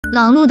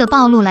老陆的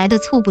暴露来得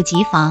猝不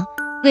及防，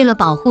为了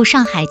保护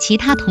上海其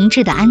他同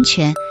志的安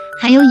全，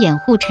还有掩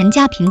护陈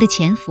家平的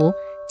潜伏，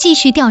继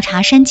续调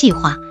查山计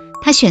划，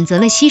他选择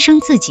了牺牲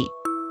自己，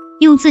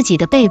用自己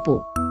的被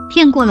捕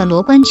骗过了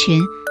罗冠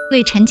群，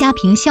为陈家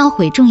平销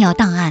毁重要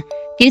档案，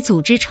给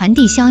组织传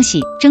递消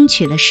息争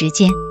取了时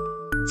间。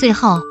最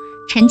后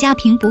陈家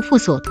平不负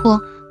所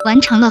托，完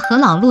成了和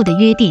老陆的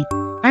约定，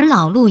而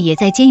老陆也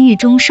在监狱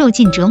中受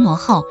尽折磨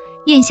后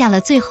咽下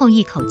了最后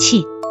一口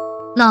气。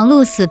老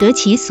陆死得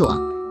其所，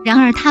然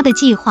而他的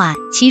计划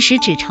其实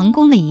只成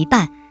功了一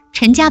半，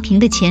陈家平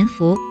的潜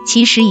伏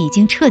其实已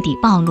经彻底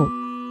暴露。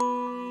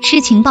吃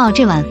情报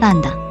这碗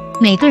饭的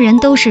每个人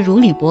都是如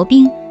履薄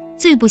冰，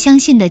最不相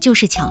信的就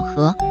是巧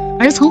合，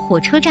而从火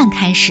车站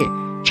开始，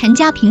陈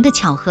家平的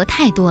巧合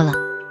太多了。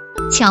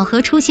巧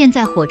合出现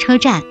在火车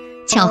站，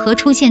巧合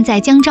出现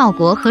在江兆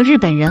国和日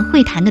本人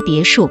会谈的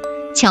别墅，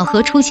巧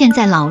合出现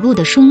在老陆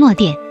的书墨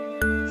店。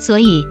所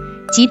以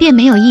即便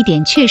没有一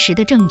点确实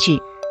的证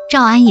据，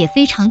赵安也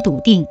非常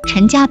笃定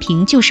陈家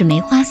平就是梅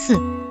花四。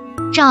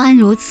赵安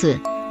如此，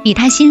比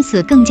他心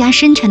思更加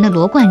深沉的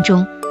罗贯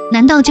中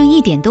难道就一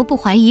点都不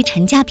怀疑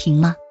陈家平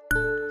吗？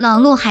老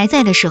陆还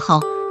在的时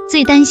候，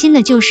最担心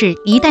的就是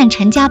一旦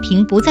陈家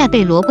平不再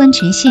被罗冠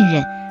群信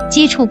任，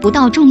接触不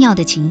到重要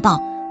的情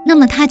报，那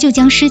么他就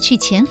将失去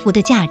潜伏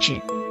的价值。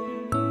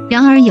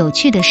然而有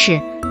趣的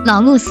是，老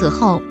陆死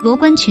后，罗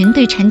冠群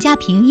对陈家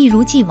平一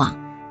如既往，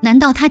难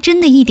道他真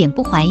的一点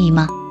不怀疑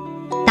吗？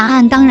答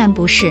案当然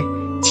不是。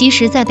其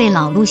实在被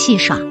老陆戏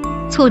耍，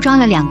错抓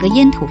了2个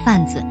烟土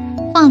贩子，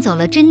放走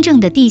了真正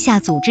的地下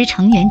组织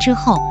成员之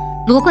后，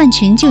罗冠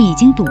群就已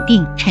经笃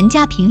定陈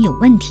家平有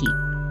问题。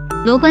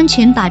罗冠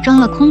群把装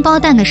了空包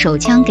弹的手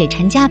枪给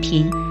陈家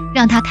平，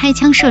让他开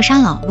枪射杀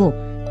老陆，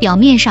表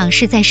面上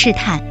是在试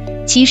探，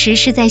其实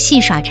是在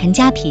戏耍陈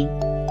家平。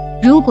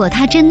如果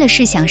他真的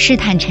是想试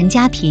探陈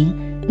家平，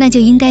那就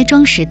应该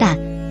装实弹，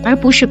而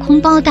不是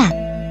空包弹。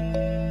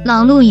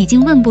老陆已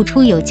经问不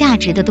出有价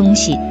值的东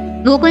西，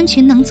罗冠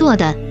群能做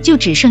的就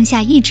只剩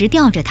下一直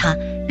吊着他，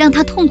让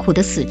他痛苦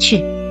的死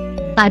去。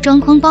把装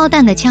空包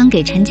弹的枪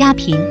给陈家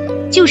平，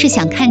就是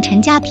想看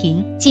陈家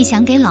平既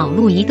想给老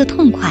陆一个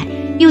痛快，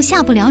又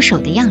下不了手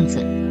的样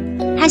子。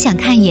他想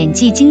看演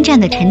技精湛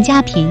的陈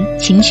家平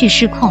情绪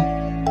失控。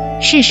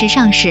事实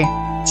上是，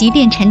即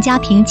便陈家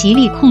平极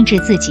力控制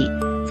自己，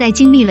在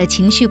经历了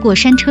情绪过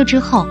山车之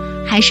后，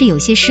还是有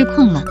些失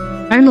控了，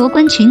而罗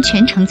冠群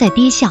全程在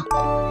憋笑。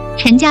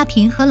陈家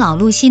平和老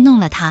陆戏弄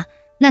了他，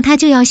那他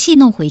就要戏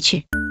弄回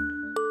去。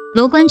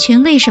罗冠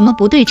群为什么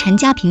不对陈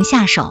家平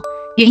下手？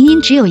原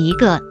因只有一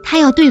个，他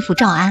要对付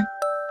赵安。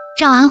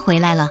赵安回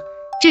来了，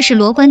这是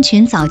罗冠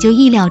群早就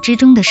意料之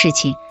中的事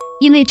情，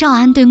因为赵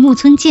安对木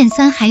村健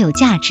三还有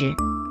价值。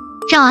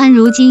赵安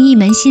如今一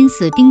门心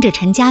思盯着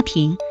陈家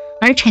平，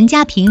而陈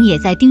家平也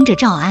在盯着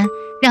赵安，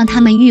让他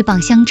们鹬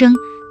蚌相争，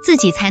自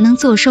己才能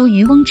坐收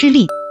渔翁之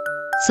利。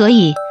所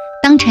以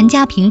当陈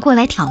家平过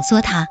来挑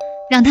唆他，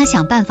让他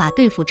想办法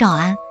对付赵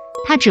安，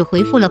他只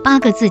回复了8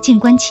个字：静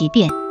观其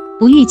变，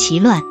不欲其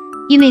乱。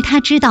因为他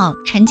知道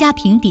陈家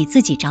平比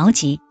自己着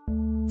急，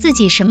自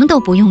己什么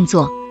都不用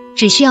做，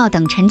只需要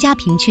等陈家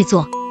平去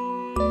做。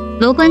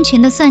罗冠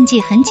群的算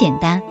计很简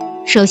单，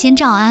首先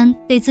赵安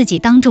被自己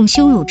当众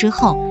羞辱之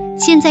后，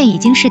现在已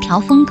经是条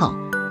疯狗，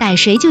逮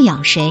谁就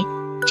咬谁。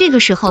这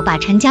个时候把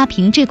陈家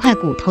平这块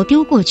骨头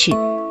丢过去，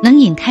能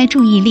引开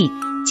注意力，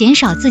减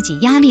少自己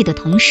压力的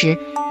同时，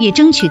也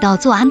争取到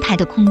做安排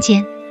的空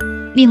间。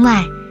另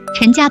外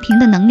陈家平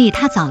的能力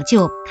他早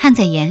就看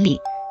在眼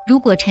里，如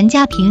果陈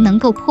家平能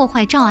够破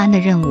坏赵安的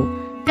任务，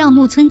让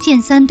木村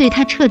健三对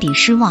他彻底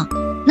失望，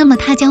那么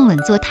他将稳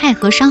坐太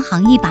和商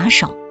行一把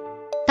手，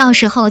到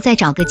时候再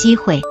找个机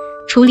会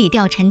处理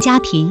掉陈家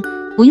平，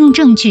不用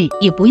证据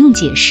也不用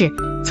解释，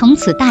从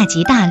此大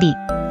吉大利。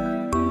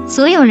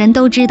所有人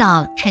都知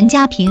道陈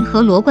家平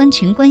和罗冠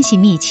群关系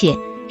密切，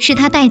是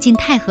他带进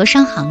太和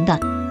商行的。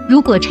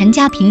如果陈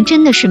家平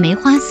真的是梅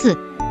花四，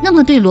那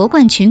么对罗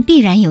冠群必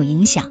然有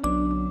影响。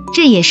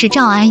这也是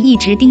赵安一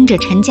直盯着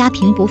陈家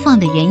平不放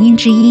的原因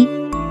之一。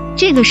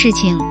这个事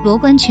情罗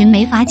冠群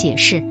没法解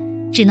释，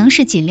只能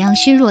是尽量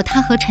削弱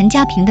他和陈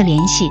家平的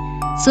联系。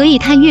所以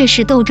他越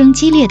是斗争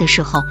激烈的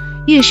时候，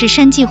越是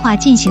山计划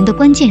进行的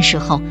关键时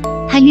候，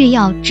他越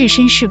要置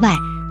身事外，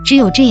只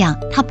有这样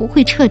他不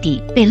会彻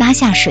底被拉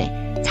下水，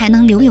才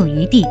能留有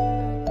余地。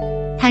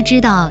他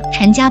知道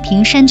陈家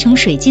平山穷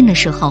水尽的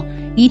时候，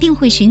一定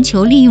会寻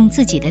求利用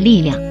自己的力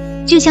量，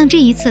就像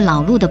这一次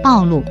老陆的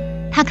暴露，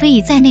他可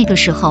以在那个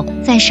时候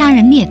再杀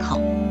人灭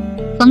口。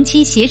冯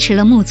七挟持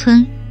了木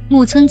村，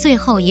木村最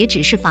后也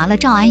只是罚了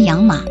赵安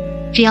养马，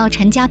只要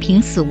陈家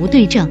平死无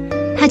对证，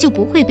他就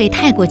不会被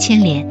太过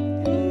牵连。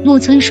木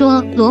村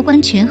说罗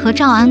冠群和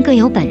赵安各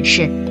有本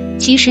事，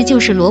其实就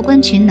是罗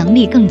冠群能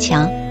力更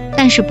强，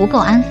但是不够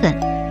安分，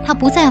他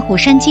不在乎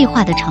山计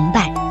划的成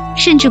败，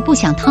甚至不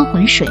想趟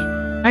浑水，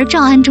而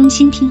赵安忠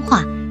心听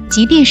话，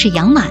即便是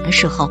养马的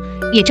时候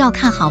也照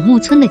看好木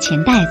村的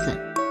钱袋子。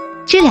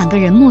这2个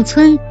人木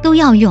村都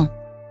要用。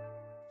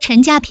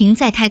陈家平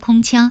在开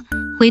空枪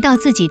回到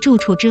自己住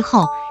处之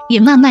后，也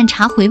慢慢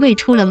查回味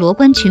出了罗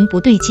冠群不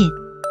对劲。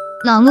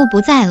老陆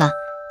不在了，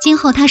今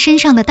后他身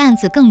上的担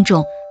子更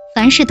重，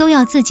凡事都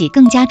要自己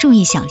更加注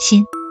意小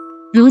心。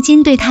如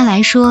今对他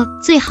来说，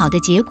最好的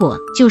结果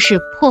就是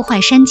破坏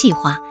山计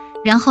划，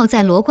然后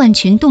在罗冠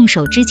群动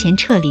手之前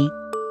撤离。